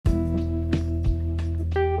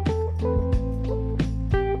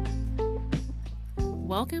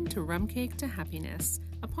Welcome to Rum Cake to Happiness,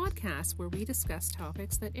 a podcast where we discuss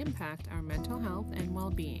topics that impact our mental health and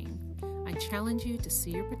well-being. I challenge you to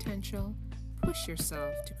see your potential, push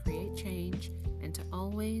yourself to create change, and to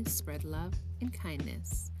always spread love and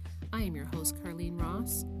kindness. I am your host, Carlene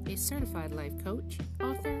Ross, a certified life coach,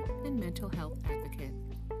 author, and mental health advocate.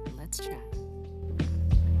 Let's chat.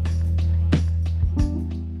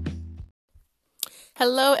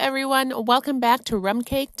 Hello, everyone. Welcome back to Rum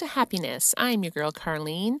Cake to Happiness. I'm your girl,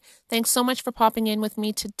 Carlene. Thanks so much for popping in with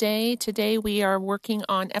me today. Today, we are working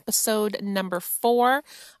on episode number 4.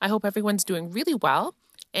 I hope everyone's doing really well.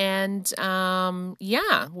 And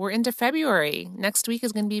we're into February. Next week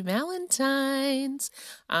is going to be Valentine's.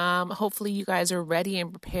 Hopefully, you guys are ready and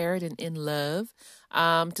prepared and in love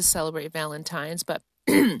to celebrate Valentine's. But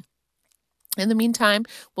in the meantime,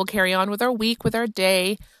 we'll carry on with our week, with our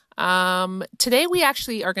day. Today we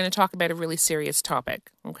actually are going to talk about a really serious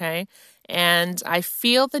topic, okay? And I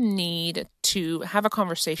feel the need to have a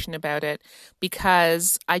conversation about it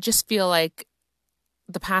because I just feel like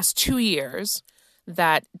the past 2 years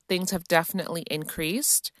that things have definitely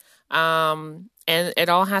increased. And it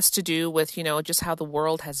all has to do with, just how the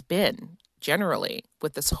world has been generally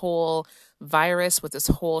with this whole virus, with this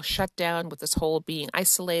whole shutdown, with this whole being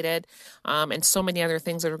isolated, and so many other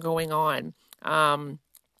things that are going on.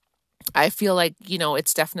 I feel like,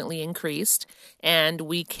 it's definitely increased, and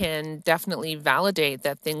we can definitely validate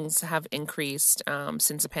that things have increased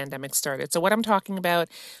since the pandemic started. So what I'm talking about,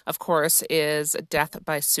 of course, is death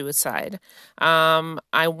by suicide.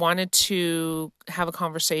 I wanted to have a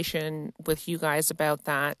conversation with you guys about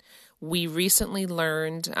that. We recently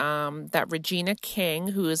learned that Regina King,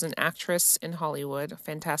 who is an actress in Hollywood, a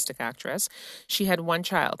fantastic actress, she had one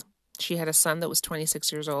child. She had a son that was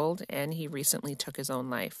 26 years old, and he recently took his own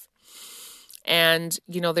life. And,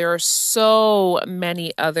 there are so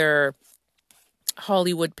many other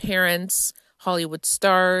Hollywood parents, Hollywood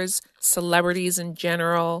stars, celebrities in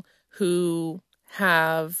general who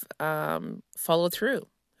have followed through,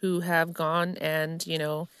 who have gone and,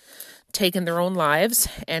 taken their own lives.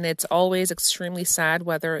 And it's always extremely sad,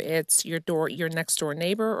 whether it's your next door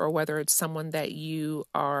neighbor, or whether it's someone that you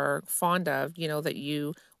are fond of, that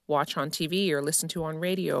you watch on TV or listen to on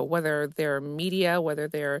radio, whether they're media, whether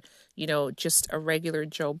they're, just a regular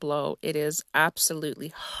Joe Blow. It is absolutely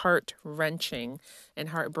heart-wrenching and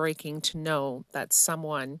heartbreaking to know that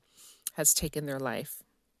someone has taken their life.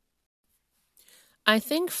 I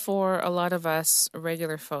think for a lot of us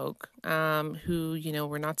regular folk who,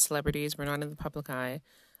 we're not celebrities, we're not in the public eye,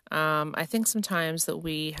 I think sometimes that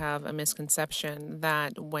we have a misconception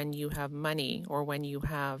that when you have money or when you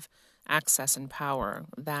have access and power,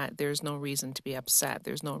 that there's no reason to be upset.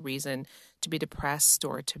 There's no reason to be depressed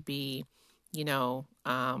or to be,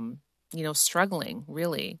 struggling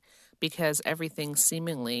really, because everything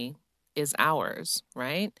seemingly is ours,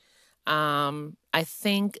 right? I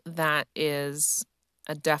think that is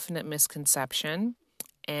a definite misconception.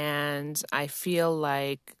 And I feel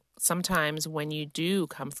like sometimes when you do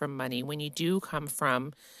come from money, when you do come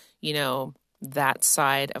from, that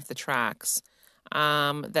side of the tracks,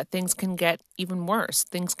 that things can get even worse.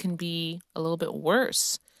 Things can be a little bit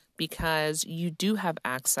worse because you do have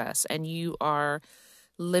access and you are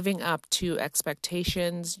living up to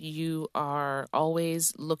expectations. You are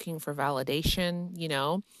always looking for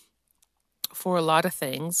validation, for a lot of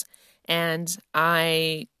things. And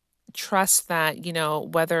I trust that,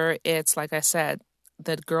 whether it's, like I said,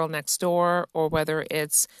 the girl next door, or whether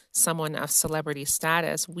it's someone of celebrity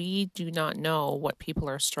status, we do not know what people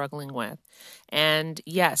are struggling with. And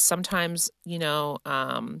yes, sometimes,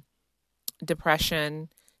 depression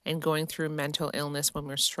and going through mental illness when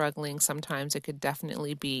we're struggling, sometimes it could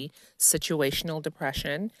definitely be situational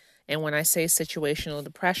depression. And when I say situational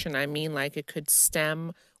depression, I mean like it could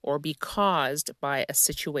stem or be caused by a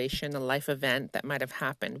situation, a life event that might have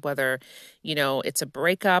happened, whether, it's a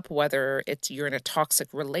breakup, whether you're in a toxic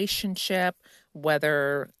relationship,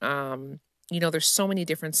 whether, there's so many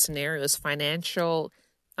different scenarios. Financial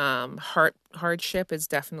hardship is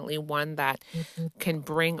definitely one that can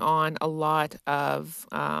bring on a lot of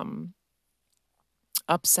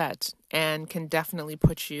upset and can definitely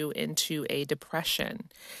put you into a depression.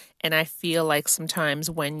 And I feel like sometimes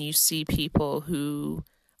when you see people who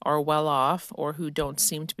are well off or who don't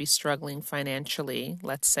seem to be struggling financially,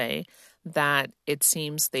 let's say, that it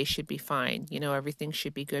seems they should be fine. Everything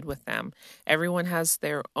should be good with them. Everyone has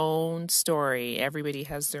their own story. Everybody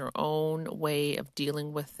has their own way of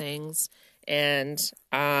dealing with things. And,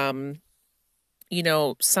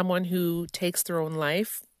 someone who takes their own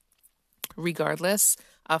life, regardless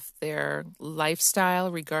of their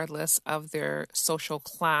lifestyle, regardless of their social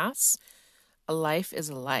class, a life is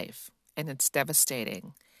a life, and it's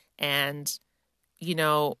devastating. And, you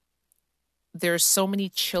know, there's so many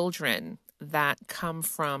children that come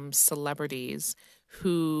from celebrities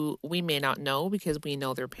who we may not know because we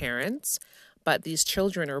know their parents, but these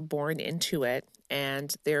children are born into it.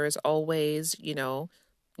 And there is always, you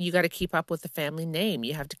got to keep up with the family name.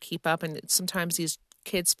 You have to keep up. And sometimes these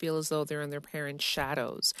kids feel as though they're in their parents'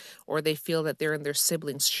 shadows, or they feel that they're in their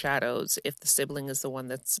siblings' shadows if the sibling is the one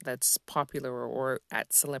that's popular or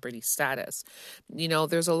at celebrity status.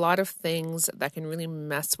 There's a lot of things that can really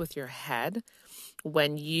mess with your head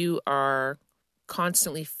when you are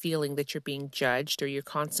constantly feeling that you're being judged, or you're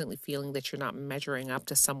constantly feeling that you're not measuring up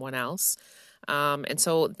to someone else. And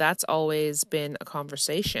so that's always been a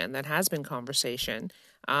conversation that has been conversation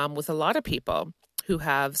with a lot of people who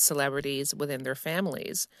have celebrities within their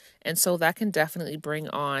families. And so that can definitely bring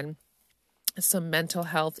on some mental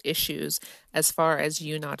health issues as far as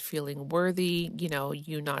you not feeling worthy,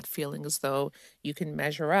 you not feeling as though you can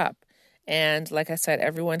measure up. And like I said,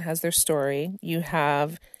 everyone has their story. You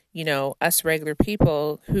have, us regular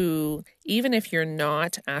people who, even if you're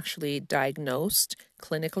not actually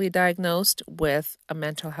clinically diagnosed with a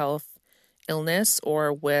mental health illness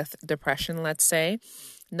or with depression, let's say,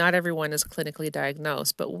 not everyone is clinically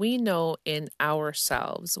diagnosed, but we know in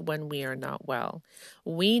ourselves when we are not well.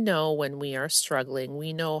 We know when we are struggling.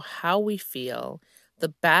 We know how we feel, the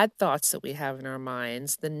bad thoughts that we have in our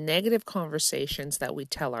minds, the negative conversations that we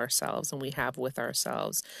tell ourselves and we have with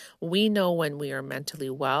ourselves. We know when we are mentally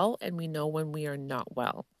well, and we know when we are not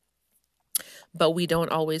well. But we don't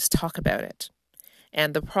always talk about it.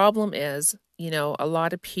 And the problem is, a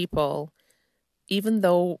lot of people, even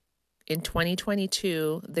though in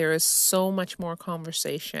 2022, there is so much more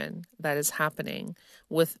conversation that is happening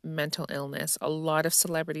with mental illness. A lot of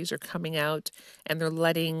celebrities are coming out and they're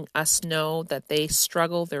letting us know that they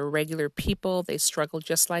struggle. They're regular people. They struggle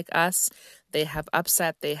just like us. They have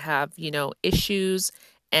upset. They have, issues.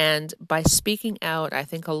 And by speaking out, I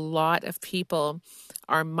think a lot of people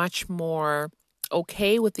are much more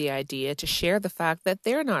okay with the idea to share the fact that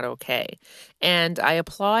they're not okay. And I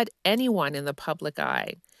applaud anyone in the public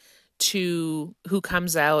eye who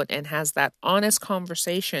comes out and has that honest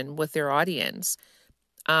conversation with their audience.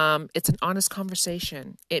 It's an honest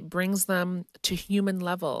conversation. It brings them to human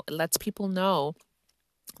level. It lets people know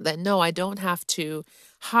that, no, I don't have to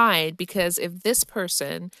hide, because if this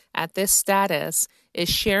person at this status is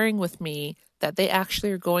sharing with me that they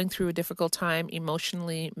actually are going through a difficult time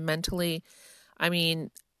emotionally, mentally,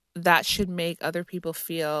 that should make other people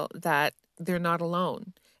feel that they're not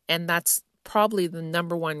alone. And that's probably the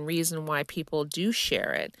number one reason why people do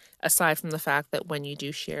share it, aside from the fact that when you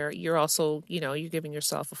do share, you're also, you're giving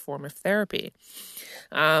yourself a form of therapy.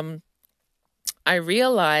 I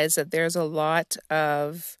realize that there's a lot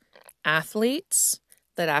of athletes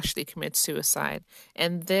that actually commit suicide.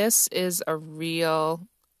 And this is a real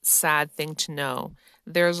sad thing to know.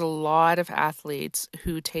 There's a lot of athletes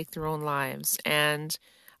who take their own lives, and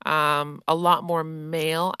a lot more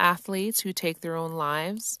male athletes who take their own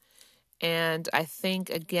lives. And I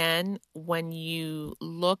think, again, when you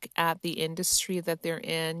look at the industry that they're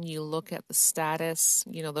in, you look at the status,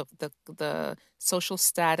 the social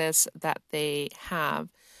status that they have,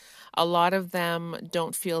 a lot of them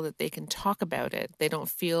don't feel that they can talk about it. They don't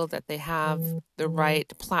feel that they have the right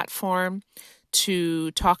platform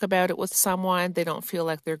to talk about it with someone. They don't feel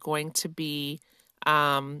like they're going to be,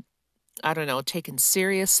 taken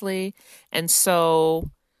seriously. And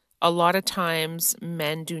so a lot of times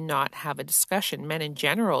men do not have a discussion. Men in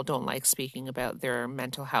general don't like speaking about their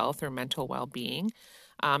mental health or mental well-being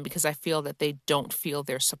because I feel that they don't feel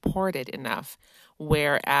they're supported enough.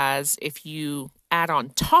 Whereas if you add on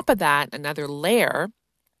top of that another layer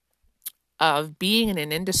of being in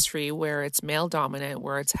an industry where it's male dominant,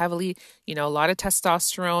 where it's heavily, a lot of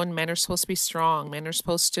testosterone, men are supposed to be strong, men are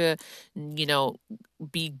supposed to,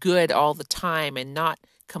 be good all the time and not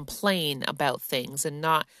complain about things and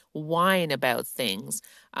not whine about things.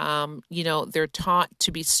 They're taught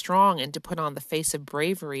to be strong and to put on the face of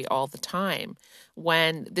bravery all the time,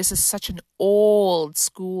 when this is such an old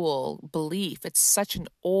school belief. It's such an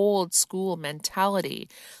old school mentality.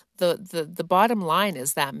 The bottom line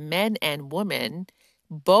is that men and women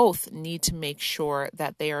both need to make sure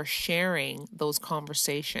that they are sharing those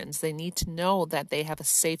conversations. They need to know that they have a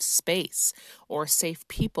safe space or safe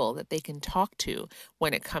people that they can talk to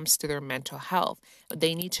when it comes to their mental health.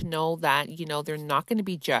 They need to know that, they're not going to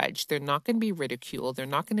be judged. They're not going to be ridiculed. They're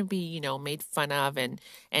not going to be, made fun of and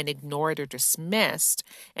ignored or dismissed.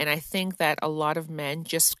 And I think that a lot of men,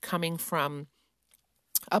 just coming from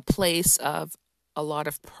a place of a lot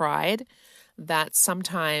of pride, that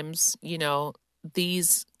sometimes,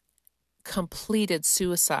 these completed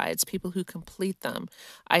suicides, people who complete them,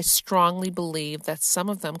 I strongly believe that some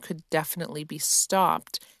of them could definitely be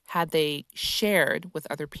stopped had they shared with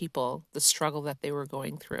other people the struggle that they were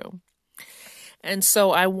going through. And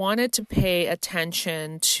so I wanted to pay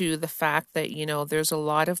attention to the fact that, there's a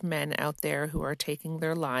lot of men out there who are taking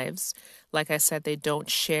their lives. Like I said, they don't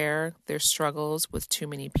share their struggles with too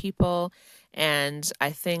many people. And I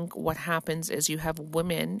think what happens is you have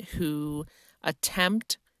women who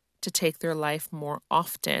attempt to take their life more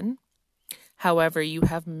often. However, you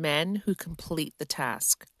have men who complete the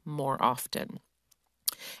task more often.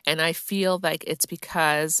 And I feel like it's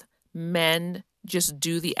because men just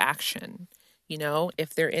do the action.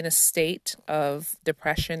 If they're in a state of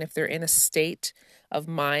depression, if they're in a state of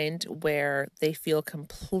mind where they feel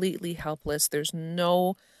completely helpless, there's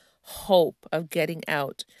no hope of getting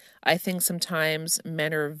out. I think sometimes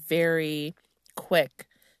men are very quick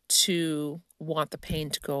to want the pain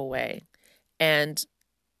to go away. And,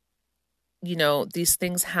 these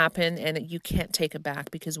things happen and you can't take it back,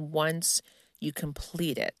 because once you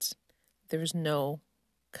complete it, there's no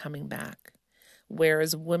coming back.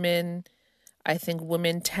 Whereas I think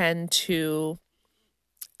women tend to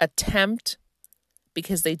attempt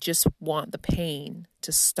because they just want the pain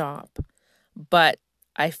to stop. But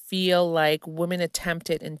I feel like women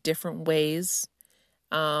attempt it in different ways,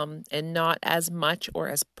 and not as much or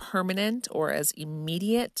as permanent or as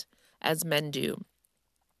immediate as men do.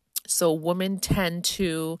 So women tend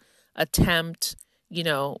to attempt,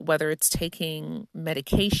 whether it's taking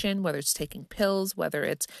medication, whether it's taking pills,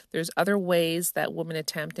 there's other ways that women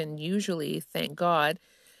attempt, and usually, thank God,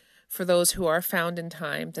 for those who are found in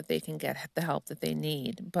time, that they can get the help that they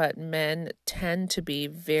need. But men tend to be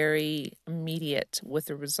very immediate with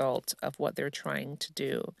the result of what they're trying to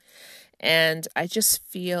do. And I just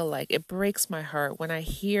feel like it breaks my heart when I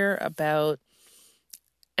hear about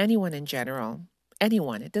anyone in general.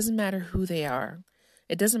 Anyone. It doesn't matter who they are.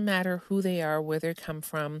 It doesn't matter who they are, where they come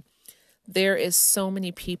from. There is so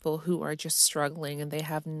many people who are just struggling and they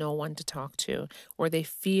have no one to talk to, or they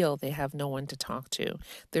feel they have no one to talk to.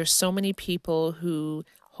 There's so many people who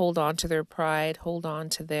hold on to their pride, hold on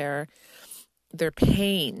to their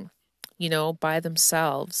pain, by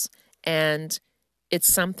themselves. And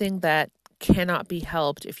it's something that cannot be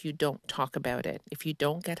helped if you don't talk about it. If you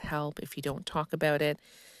don't get help, if you don't talk about it,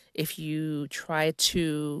 if you try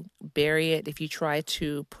to bury it, if you try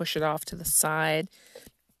to push it off to the side,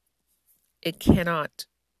 it cannot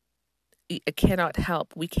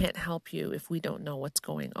help. We can't help you if we don't know what's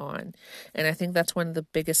going on. And I think that's one of the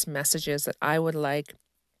biggest messages that I would like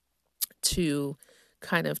to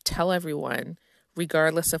kind of tell everyone,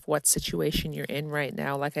 regardless of what situation you're in right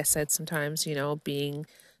now. Like I said, sometimes, being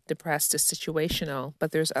depressed is situational,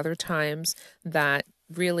 but there's other times that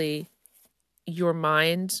really your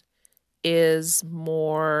mind is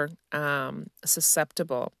more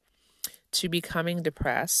susceptible to becoming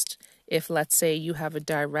depressed if, let's say, you have a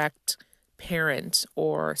direct parent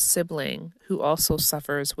or sibling who also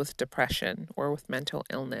suffers with depression or with mental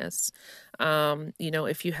illness.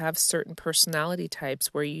 If you have certain personality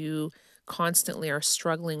types where you constantly are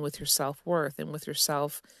struggling with your self-worth and with your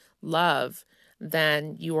self-love,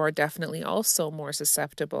 then you are definitely also more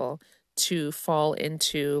susceptible to fall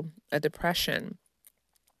into a depression.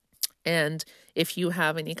 And if you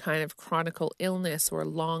have any kind of chronic illness or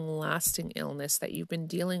long-lasting illness that you've been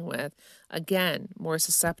dealing with, again, more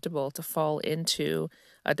susceptible to fall into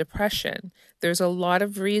a depression. There's a lot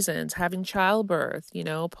of reasons. Having childbirth,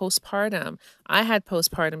 postpartum. I had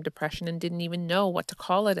postpartum depression and didn't even know what to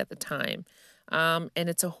call it at the time. And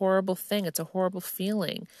it's a horrible thing. It's a horrible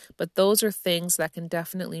feeling. But those are things that can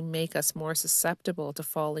definitely make us more susceptible to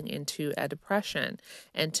falling into a depression.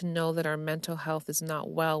 And to know that our mental health is not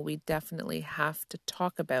well, we definitely have to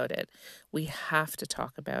talk about it. We have to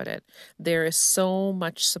talk about it. There is so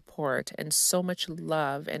much support and so much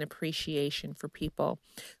love and appreciation for people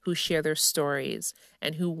who share their stories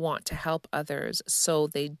and who want to help others. So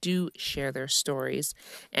they do share their stories.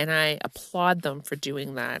 And I applaud them for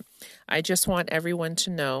doing that. I just want everyone to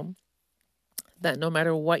know that no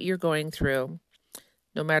matter what you're going through,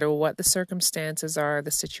 no matter what the circumstances are,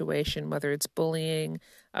 the situation, whether it's bullying,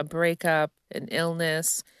 a breakup, an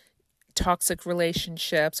illness, toxic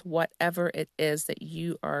relationships, whatever it is that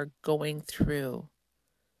you are going through,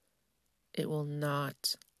 it will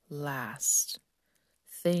not last.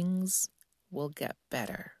 Things will get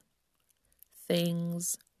better.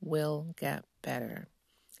 Things will get better.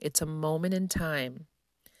 It's a moment in time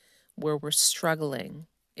where we're struggling.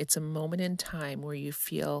 It's a moment in time where you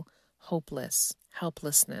feel hopeless,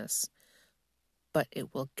 helplessness, but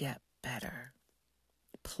it will get better.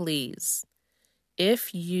 Please,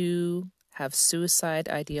 if you have suicide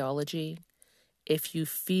ideology, if you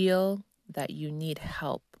feel that you need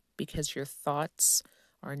help because your thoughts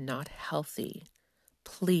are not healthy,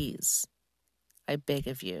 please, I beg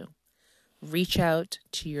of you, reach out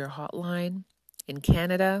to your hotline. In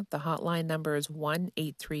Canada, the hotline number is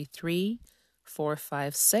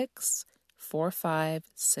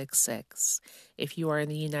 1-833-456-4566. If you are in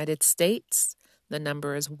the United States, the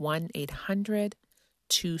number is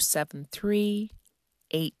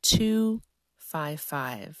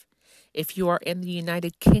 1-800-273-8255. If you are in the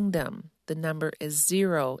United Kingdom, the number is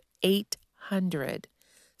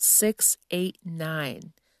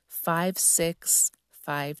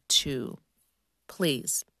 0800-689-5652.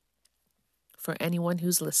 Please, for anyone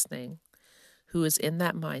who's listening, who is in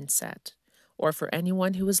that mindset, or for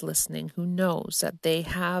anyone who is listening who knows that they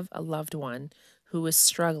have a loved one who is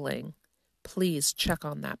struggling, please check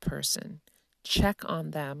on that person. Check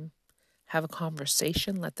on them. Have a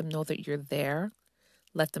conversation. Let them know that you're there.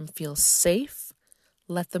 Let them feel safe.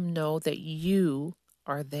 Let them know that you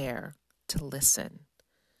are there to listen.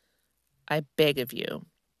 I beg of you.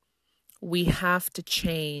 We have to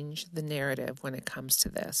change the narrative when it comes to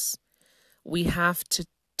this. We have to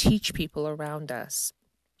teach people around us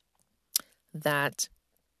that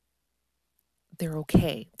they're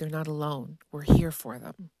okay. They're not alone. We're here for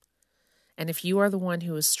them. And if you are the one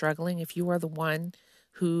who is struggling, if you are the one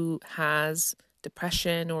who has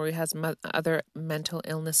depression or has other mental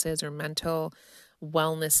illnesses or mental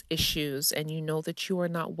wellness issues, and you know that you are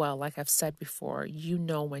not well, like I've said before, you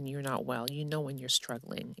know when you're not well, you know when you're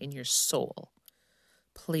struggling in your soul.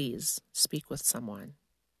 Please speak with someone.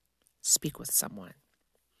 Speak with someone.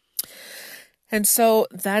 And so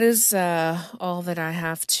that is all that I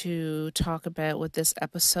have to talk about with this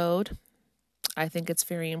episode. I think it's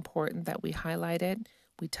very important that we highlight it.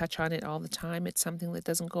 We touch on it all the time. It's something that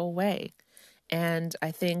doesn't go away. And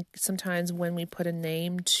I think sometimes when we put a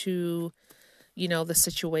name to, the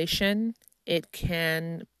situation, it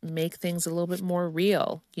can make things a little bit more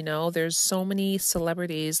real. There's so many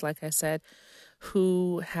celebrities, like I said,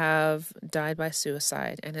 who have died by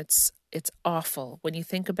suicide. And it's awful when you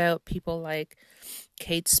think about people like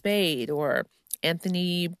Kate Spade or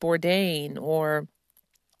Anthony Bourdain or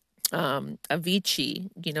Avicii,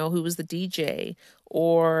 who was the DJ,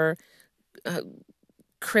 or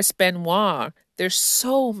Chris Benoit. There's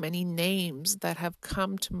so many names that have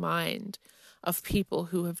come to mind of people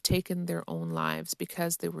who have taken their own lives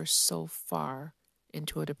because they were so far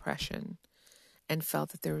into a depression and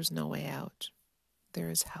felt that there was no way out.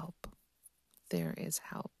 There is help. There is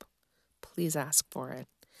help. Please ask for it.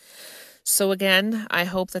 So again, I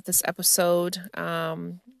hope that this episode,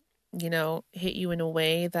 hit you in a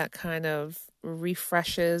way that kind of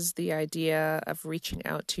refreshes the idea of reaching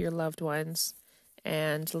out to your loved ones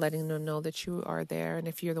and letting them know that you are there. And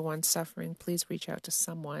if you're the one suffering, please reach out to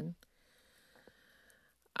someone.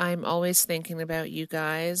 I'm always thinking about you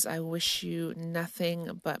guys. I wish you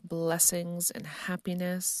nothing but blessings and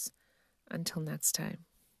happiness. Until next time.